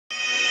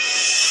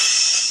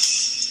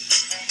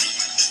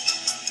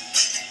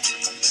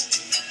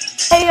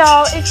Hey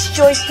y'all, it's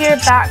Joyce here,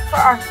 back for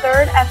our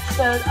third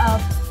episode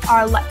of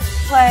our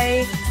Let's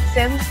Play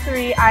Sims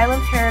 3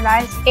 Island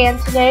Paradise, and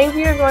today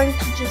we are going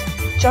to just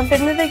jump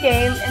into the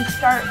game and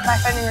start by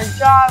finding a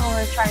job. We're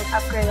going to try and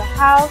upgrade the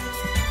house,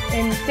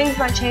 and things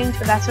might change,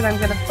 but that's what I'm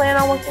going to plan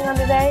on working on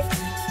today.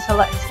 So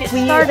let's get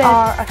started. We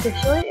are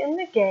officially in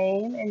the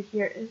game, and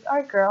here is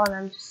our girl, and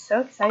I'm just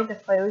so excited to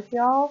play with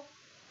y'all.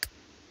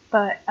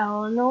 But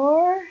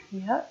Eleanor,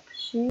 yep,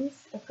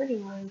 she's a pretty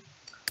one.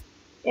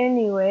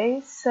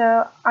 Anyway,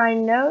 so I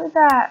know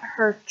that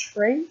her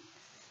trait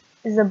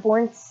is a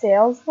born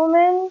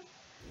saleswoman,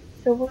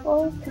 so we're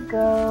going to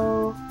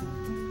go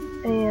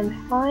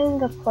and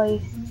find a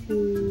place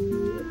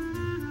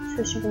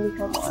so she can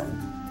become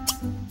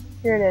one.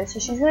 Here it is. So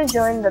she's going to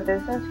join the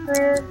business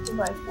career.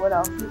 Like, what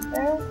else is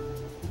there?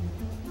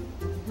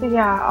 So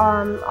yeah,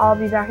 I'll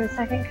be back in a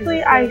second because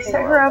I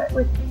set her up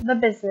with the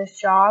business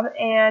job,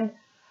 and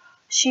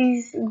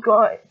she's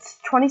got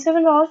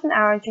 $27 an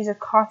hour, and she's a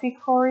coffee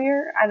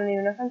courier. I don't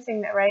even know if I'm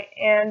saying that right.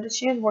 And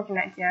she is working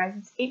 19 hours.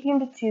 It's 8 p.m.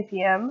 to 2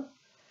 p.m.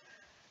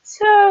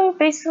 So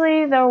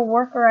basically, the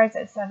work arrives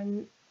at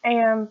 7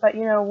 a.m., but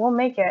you know, we'll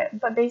make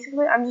it. But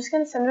basically, I'm just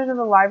going to send her to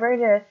the library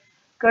to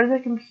go to the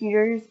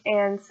computers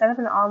and set up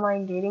an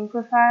online dating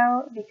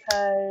profile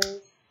because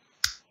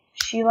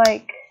she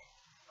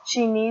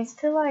needs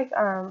to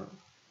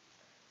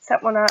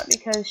set one up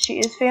because she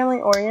is family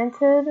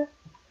oriented.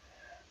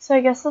 So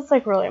I guess that's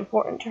like really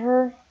important to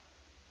her.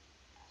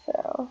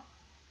 So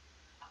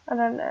I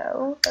don't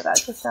know, but that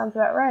just sounds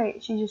about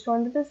right. She just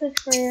joined the business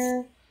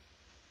career.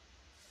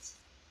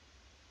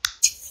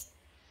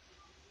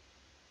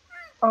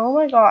 Oh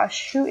my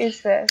gosh, who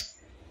is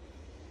this?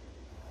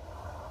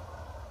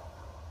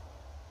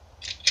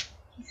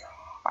 He's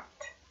hot.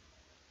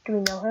 Do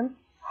we know him?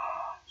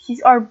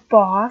 He's our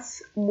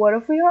boss. What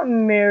if we got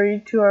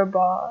married to our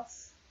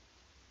boss?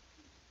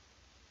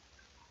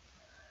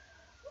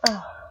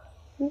 Oh,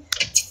 he's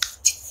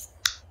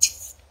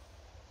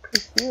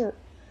pretty cute.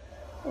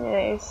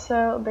 Anyway,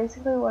 so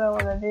basically what I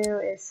want to do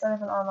is set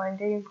up an online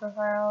dating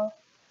profile.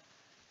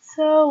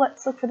 So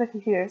let's look for the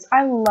computers.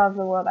 I love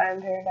the world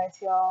Island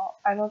Paradise, y'all.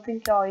 I don't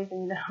think y'all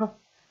even know.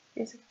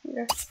 Here's a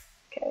computer.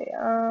 Okay,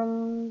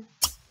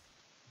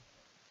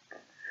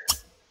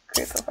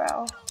 create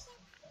profile.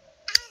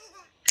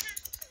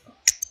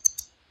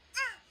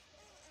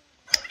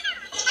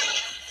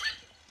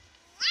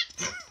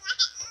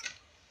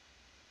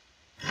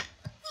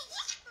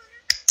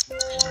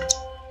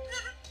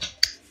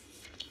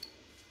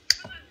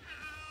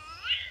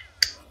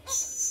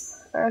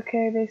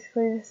 Okay,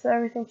 basically this is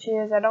everything she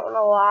is. I don't want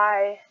to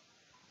lie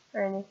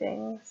or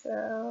anything,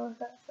 so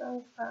that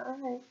sounds about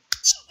right.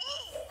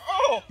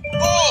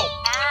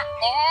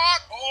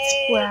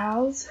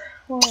 Browse?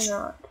 Why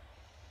not?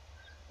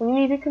 We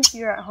need a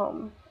computer at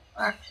home,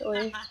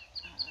 actually.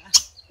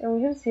 And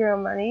we have 0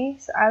 money,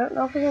 so I don't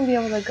know if we're going to be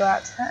able to go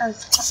out tonight. I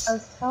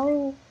was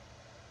telling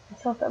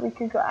myself that we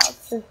could go out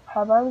to this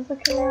pub I was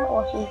looking at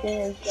while she was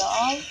getting a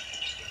job.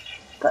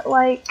 But,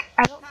 like,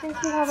 I don't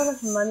think we have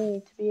enough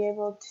money to be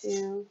able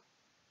to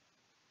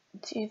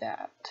do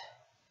that.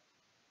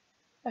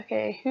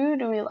 Okay, who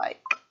do we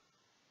like?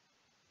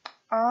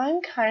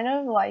 I'm kind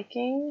of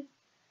liking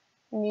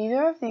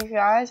neither of these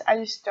guys. I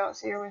just don't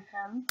see her with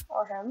him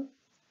or him.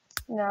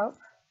 Nope.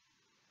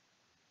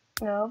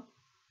 Nope.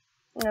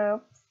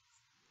 Nope.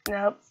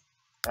 Nope.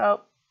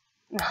 Nope.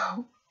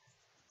 No.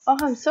 Oh,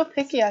 I'm so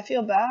picky. I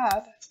feel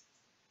bad.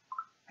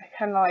 I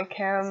kind of like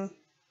him.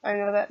 I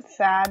know that's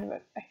sad,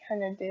 but I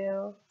kind of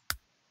do.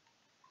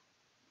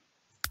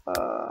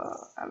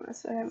 I'm gonna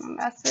send him a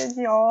message,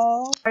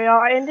 y'all. Alright, y'all,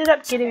 I ended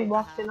up getting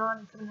walked in on,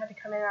 and someone had to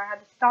come in. I had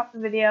to stop the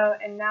video,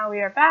 and now we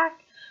are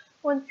back.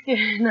 Once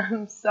again,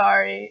 I'm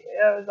sorry.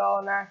 It was all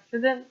an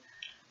accident.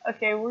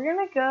 Okay, we're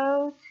gonna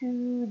go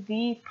to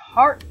the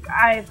park.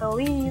 I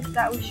believe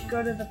that we should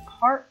go to the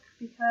park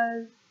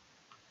because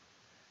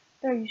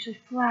there are usually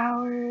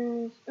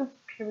flowers. Oop,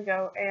 here we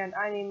go. And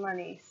I need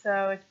money.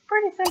 So it's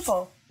pretty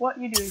simple. What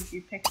you do is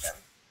you pick them.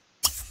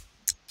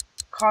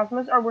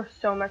 Cosmos are worth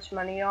so much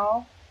money,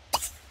 y'all.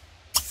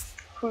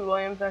 Fruit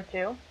Williams are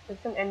too. Is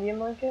this an Indian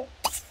blanket?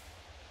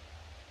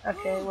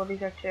 Okay, well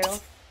these are 2.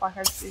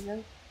 Blackhaired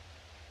Susan.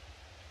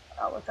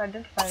 Oh, let's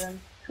identify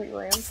them. Sweet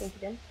Williams, thank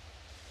you again.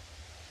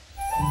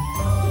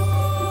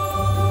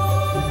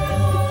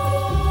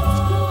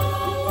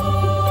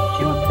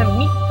 She wants to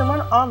meet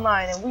someone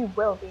online, and we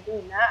will be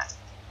doing that.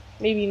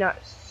 Maybe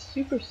not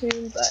super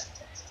soon, but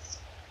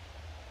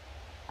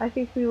I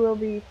think we will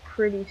be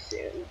pretty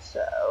soon,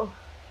 so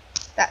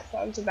that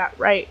sounds about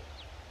right.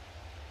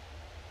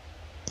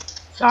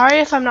 Sorry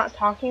if I'm not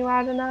talking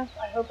loud enough.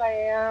 I hope I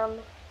am.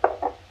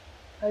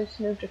 I just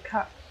moved a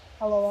cup.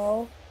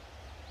 LOL.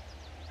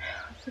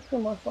 Let's look for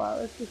more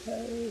flowers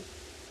because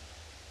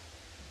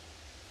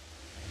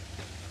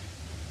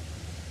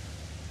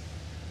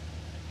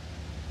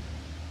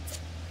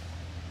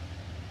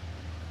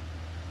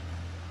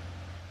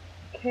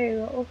okay,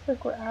 well, it looks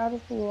like we're out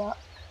of luck.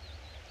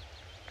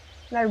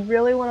 And I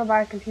really want to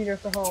buy a computer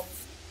for home.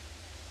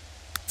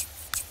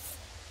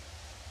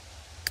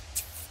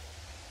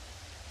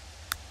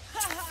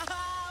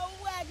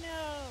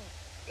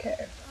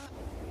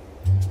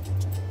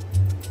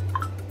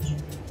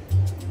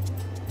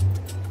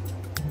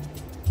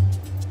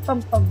 Bum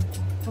bum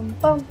bum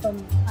bum bum.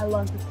 I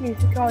love this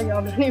music. Oh,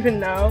 y'all don't even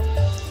know.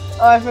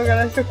 Oh, I forgot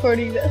I was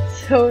recording.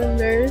 That's so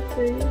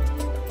embarrassing.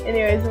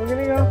 Anyways, we're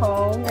gonna go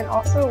home, and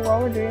also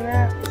while we're doing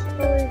that,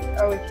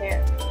 oh, we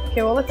can't.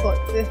 Okay, well let's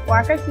look. This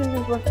black eyed Susan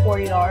is worth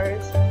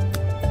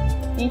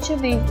 $40. Each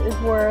of these is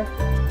worth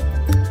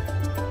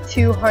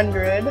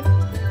 200,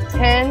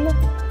 10,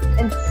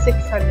 and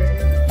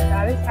 600.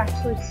 That is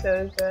actually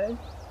so good.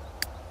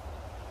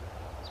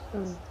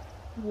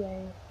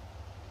 Yay.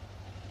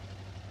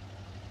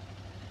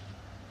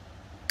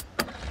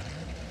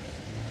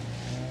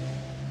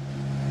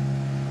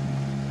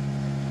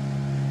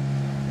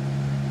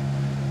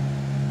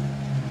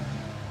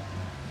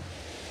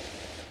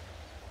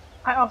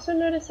 I also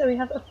noticed that we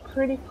have a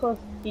pretty close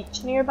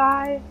beach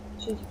nearby,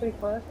 which is pretty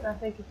close, and I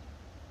think it's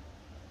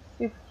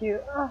super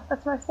cute. Oh,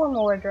 that's my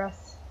formal wear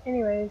dress.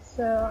 Anyways,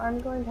 so I'm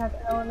going to have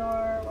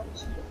Eleanor, when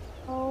she gets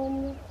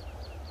home,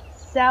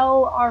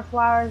 sell our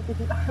flowers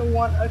because I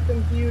want a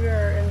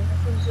computer, and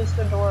this is just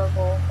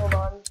adorable. Hold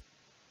on.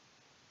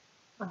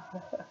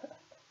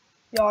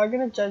 Y'all are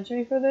gonna judge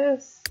me for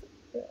this,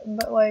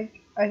 but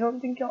like, I don't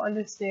think y'all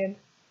understand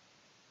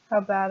how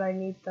bad I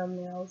need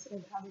thumbnails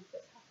and how did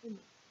this happen.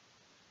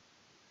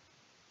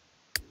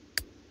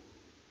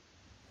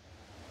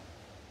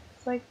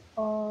 It's like,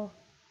 oh,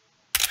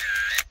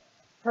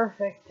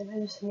 perfect, and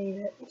I just need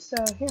it. So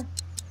here.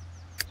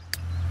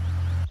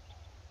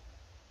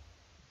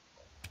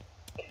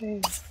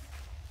 Okay.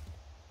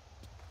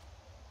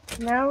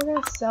 Now we're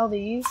gonna sell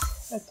these.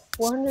 That's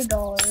 $400,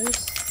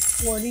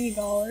 $40,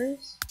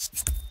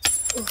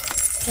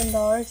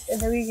 $10, and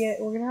then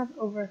we're gonna have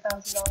over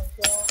 $1,000,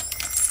 y'all.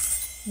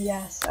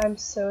 Yes, I'm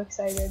so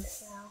excited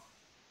now.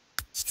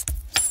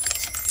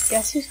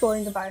 Guess who's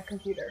going to buy a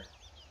computer?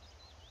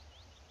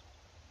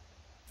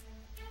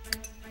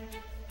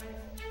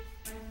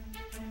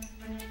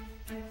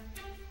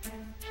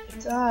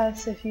 It's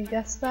us. If you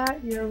guessed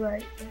that, you're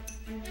right.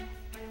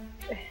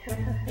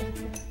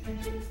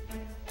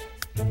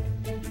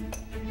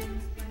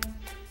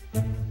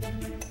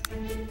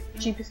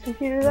 Cheapest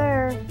computer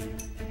there.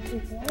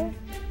 Okay.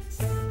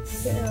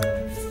 Yeah.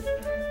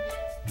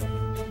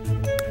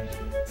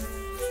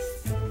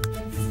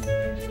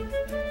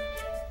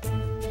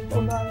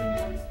 Hold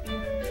on.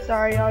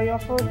 Sorry, y'all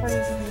probably find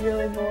this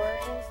really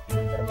boring,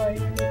 but like,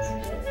 it's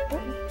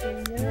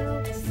good, you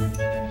know?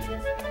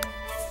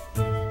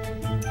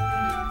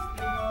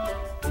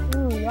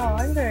 Ooh, y'all,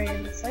 I'm very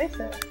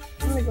indecisive.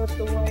 I'm gonna go with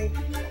the white.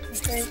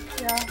 Okay,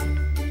 yeah.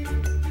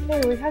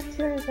 Hey, we have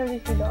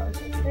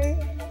 $272, okay?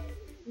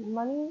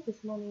 Money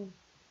is money.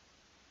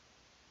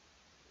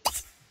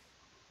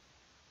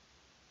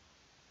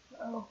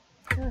 Oh,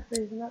 kind of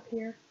freezing up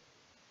here.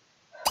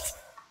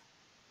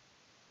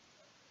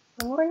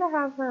 I'm going to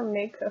have her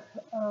make a,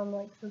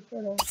 like some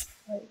sort of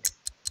like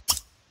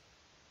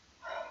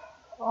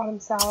autumn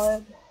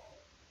salad.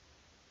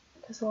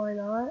 Cause why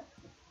not?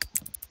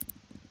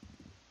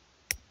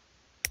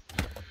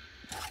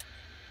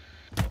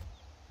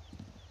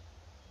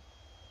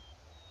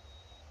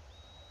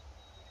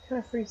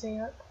 Kind of freezing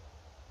up.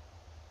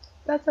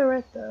 That's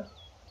alright though.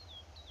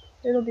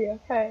 It'll be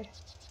okay.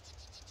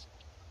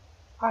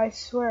 I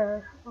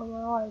swear on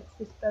my life,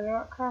 this better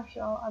not crash,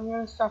 y'all. I'm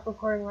gonna stop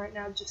recording right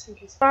now just in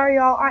case. Sorry,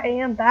 y'all. I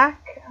am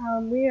back.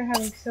 We are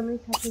having so many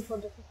technical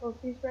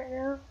difficulties right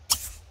now.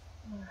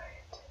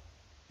 Alright.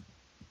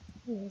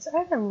 Anyways,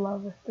 I'm in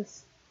love with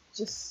this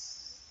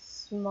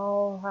just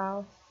small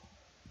house.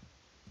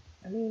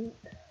 I mean,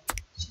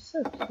 it's just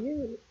so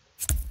cute.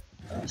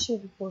 I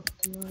should work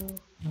tomorrow.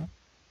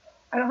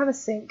 I don't have a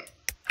sink.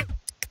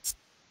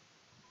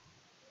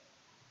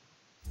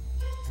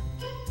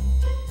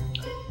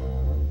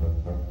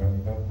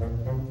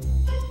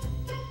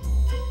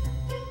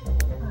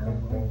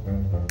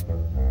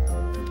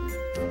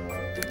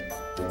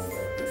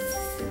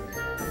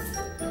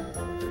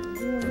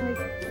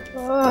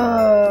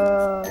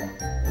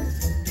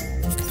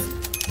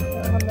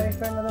 I'm ready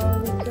for another one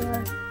of these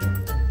today.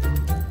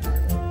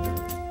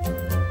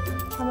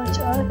 How much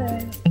are they?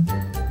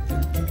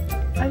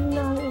 I do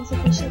not have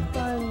insufficient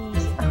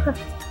funds.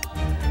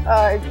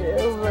 I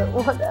do, but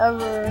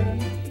whatever.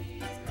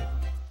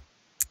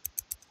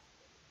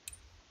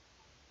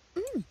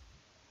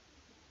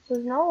 So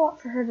there's not a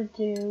lot for her to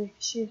do because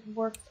she has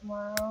work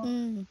tomorrow.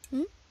 And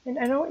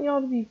I don't want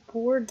y'all to be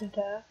bored to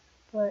death,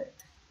 but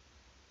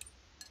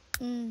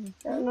I don't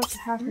know what to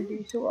have her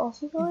do. So we're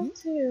also going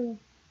to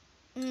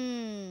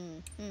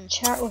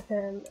chat with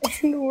him,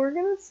 and we're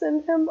gonna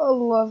send him a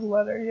love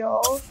letter,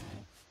 y'all.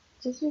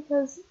 Just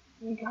because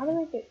you gotta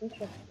make it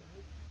interesting.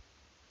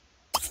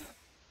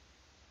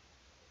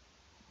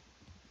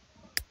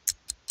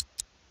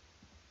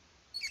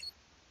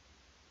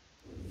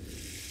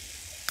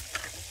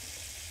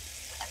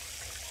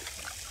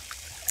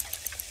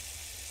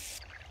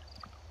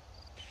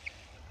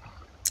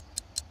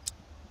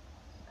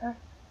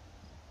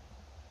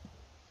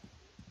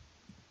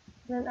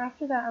 And then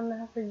after that, I'm gonna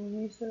have to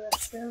use the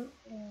restroom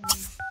and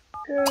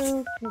go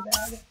to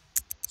bed.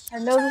 I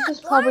know this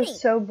is probably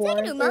so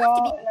boring for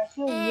y'all, and I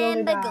feel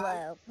really bad. Because,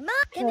 like,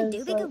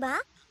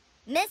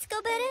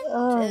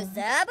 Ugh.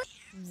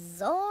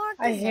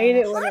 I hate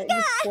it when it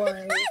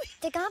displays.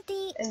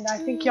 And I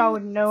think y'all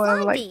would know what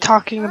I'm like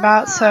talking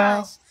about,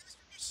 so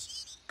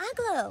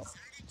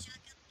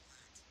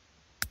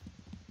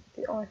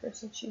the only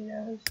person she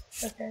knows.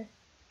 Okay.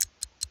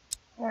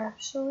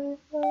 Actually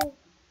though,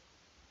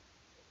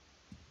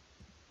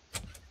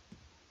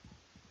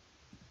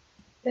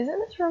 isn't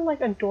this room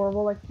like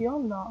adorable? Like, do y'all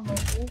not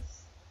love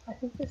this? I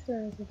think this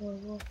room is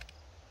adorable.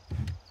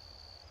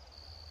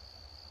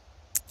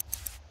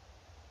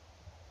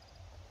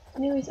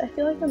 Anyways, I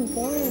feel like I'm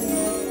boring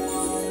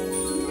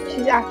it.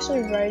 She's actually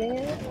writing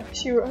it.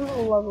 She wrote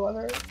a love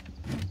letter.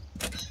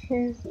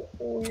 She's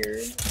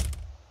weird.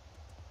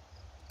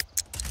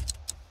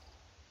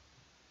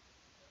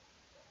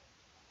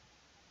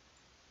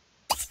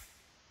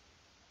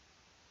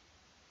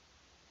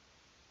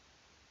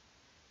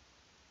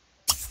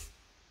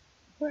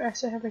 Would I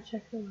actually have her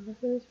check her letter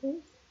for this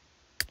week?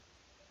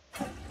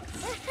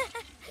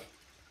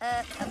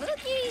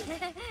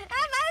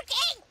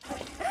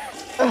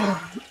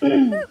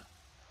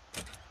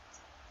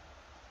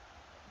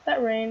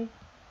 That rain?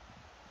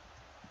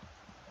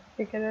 I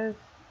think it is.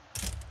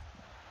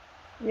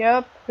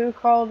 Yep, who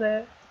called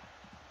it?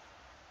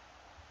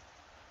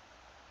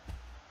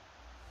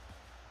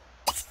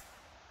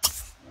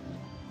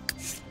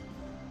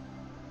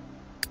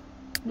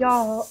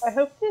 Y'all, I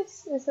hope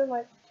this isn't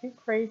like too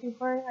crazy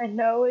for me. I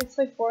know it's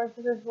like boring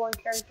because there's one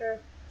character,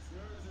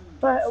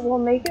 but we'll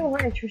make it more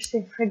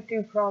interesting. I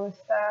do promise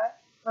that.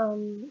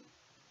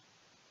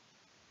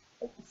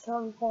 At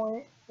some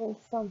point and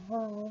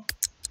somehow.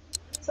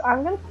 So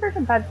I'm gonna put her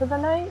to bed for the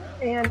night,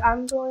 and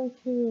I'm going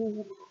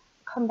to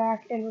come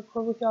back and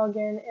record with y'all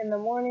again in the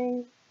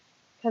morning,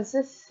 because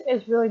this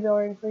is really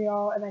boring for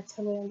y'all, and I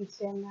totally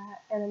understand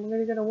that. And I'm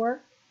gonna go to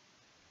work.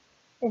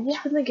 And yeah,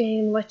 in the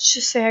game, let's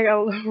just say I got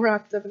a little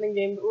wrapped up in the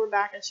game, but we're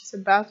back, and she's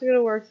about to go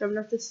to work, so I'm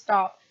gonna have to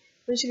stop.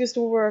 When she goes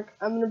to work,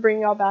 I'm gonna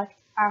bring y'all back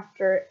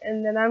after,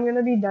 and then I'm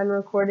gonna be done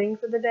recording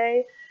for the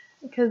day,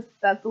 because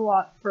that's a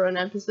lot for an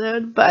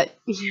episode, but,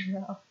 you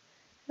know,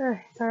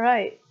 it's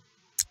alright.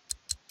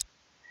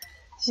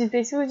 She's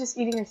basically just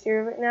eating her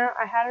cereal right now.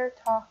 I had her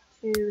talk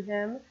to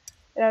him,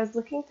 and I was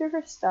looking through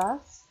her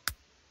stuff,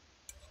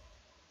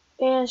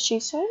 and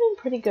she's starting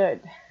pretty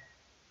good,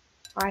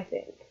 I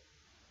think.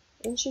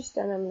 And she's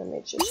done, I'm gonna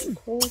make sure she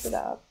cleans it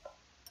up,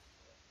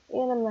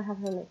 and I'm gonna have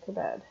her make her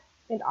bed.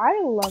 And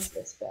I love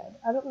this bed.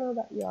 I don't know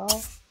about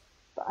y'all,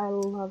 but I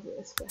love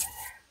this bed.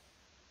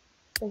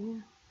 So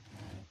yeah.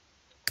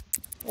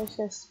 I'm just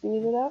gonna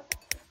speed it up.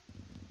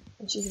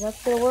 And she's about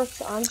to go to work,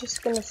 so I'm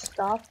just gonna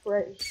stop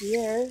right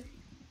here.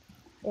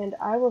 And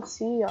I will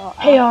see y'all.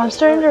 Hey y'all, I'm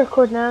starting to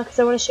record now because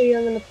I want to show you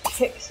I'm gonna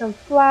pick some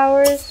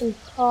flowers, some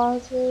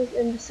causes,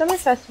 and the summer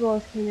festival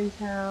is coming in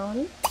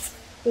town,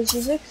 which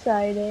is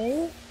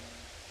exciting.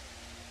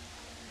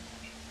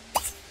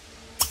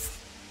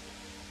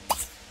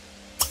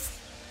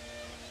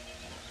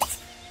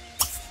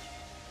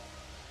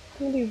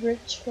 I'm gonna be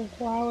rich for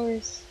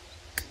flowers.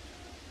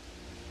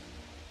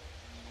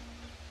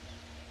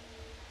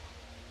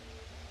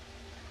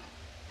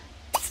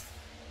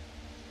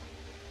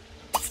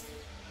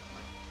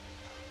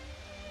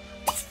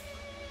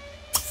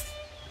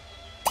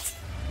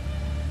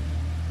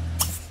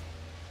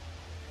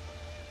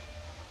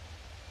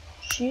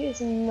 She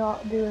is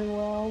not doing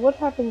well. What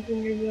happens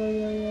when you're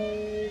doing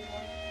really well?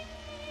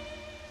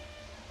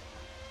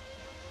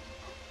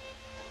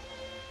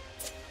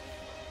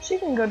 She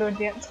can go to a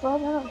dance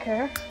club, I don't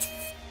care.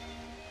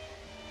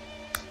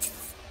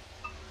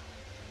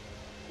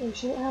 And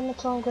she didn't have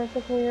much longer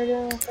when we were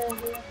doing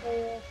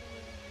her.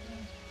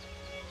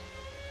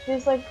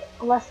 She's like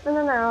less than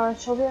an hour,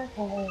 she'll be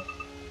okay.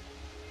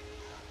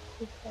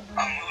 She's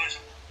fine.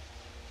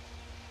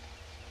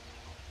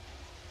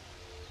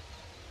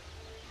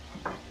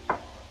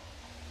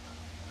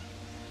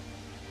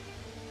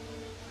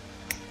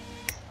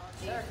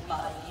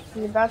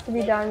 I'm about to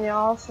be done,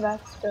 y'all, so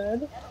that's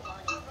good.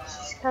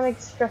 She's kind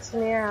of stressing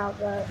me out,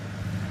 but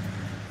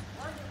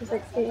it's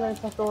like 8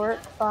 minutes after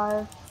work,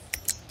 5,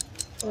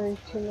 or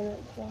 2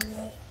 minutes, 1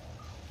 minute.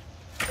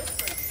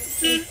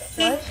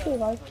 Why is she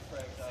like?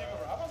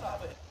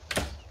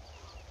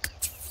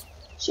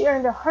 She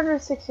earned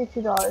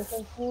 $162,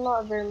 that's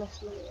not very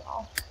much money at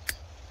all.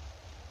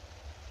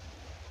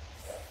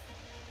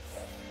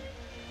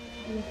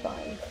 You're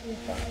fine, you're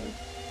fine.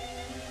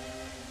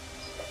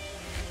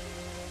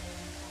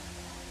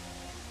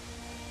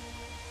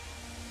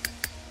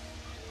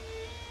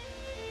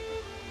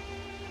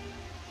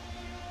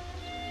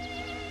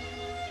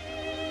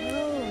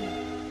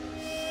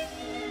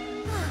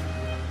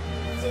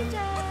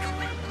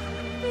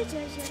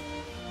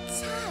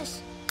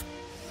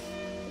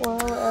 Well,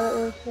 it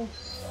was just...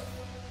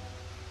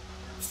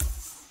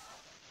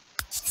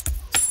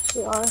 She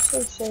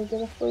honestly should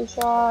get a flu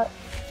shot.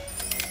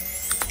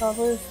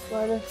 Probably the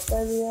smartest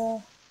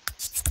idea.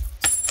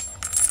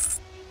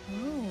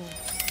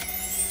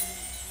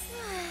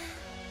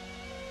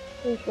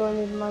 We still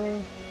need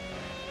money.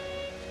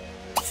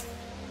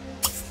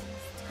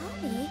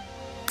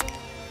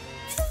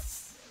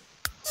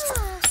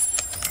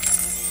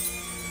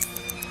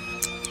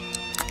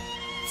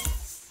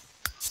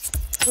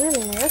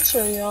 getting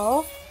richer,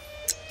 y'all.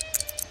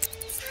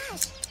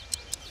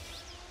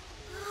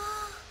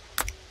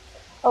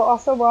 Oh,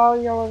 also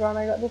while y'all were gone,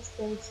 I got this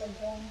thing sent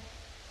in.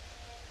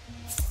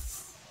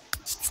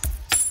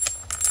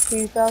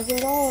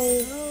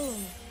 $2,000.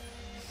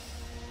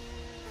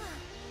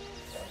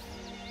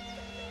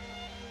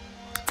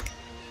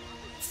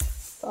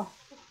 Oh.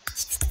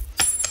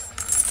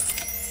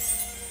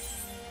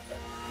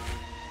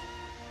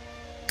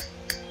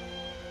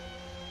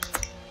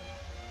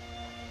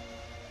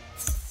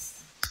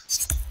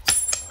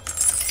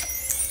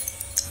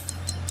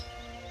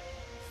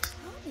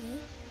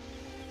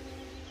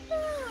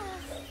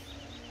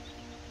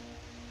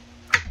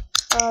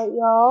 Alright,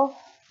 y'all.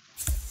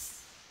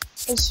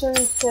 I just want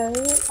to say,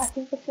 I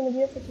think that's going to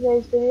be it for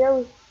today's video.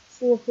 We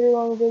see a pretty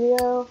long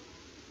video.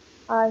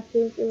 I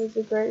think it was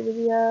a great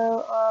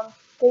video.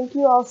 Thank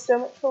you all so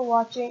much for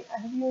watching.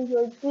 I hope you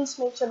enjoyed. Please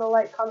make sure to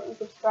like, comment, and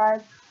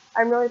subscribe.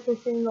 I'm really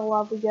appreciating the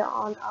love we get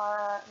on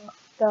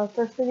the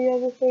first video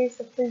of the series,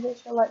 so please make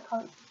sure to like,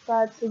 comment,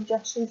 subscribe,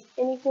 suggestions,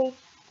 anything.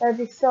 That would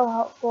be so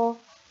helpful.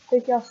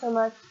 Thank y'all so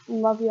much.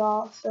 Love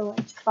y'all so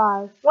much.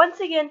 Bye. Once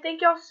again,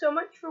 thank y'all so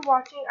much for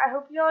watching. I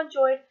hope y'all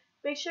enjoyed.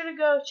 Make sure to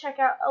go check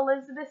out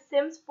Elizabeth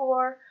Sims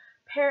 4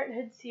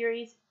 Parenthood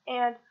series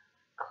and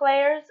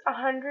Claire's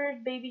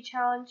 100 Baby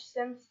Challenge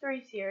Sims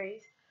 3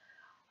 series.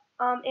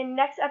 In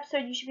next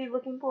episode, you should be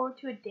looking forward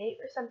to a date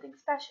or something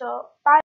special. Bye!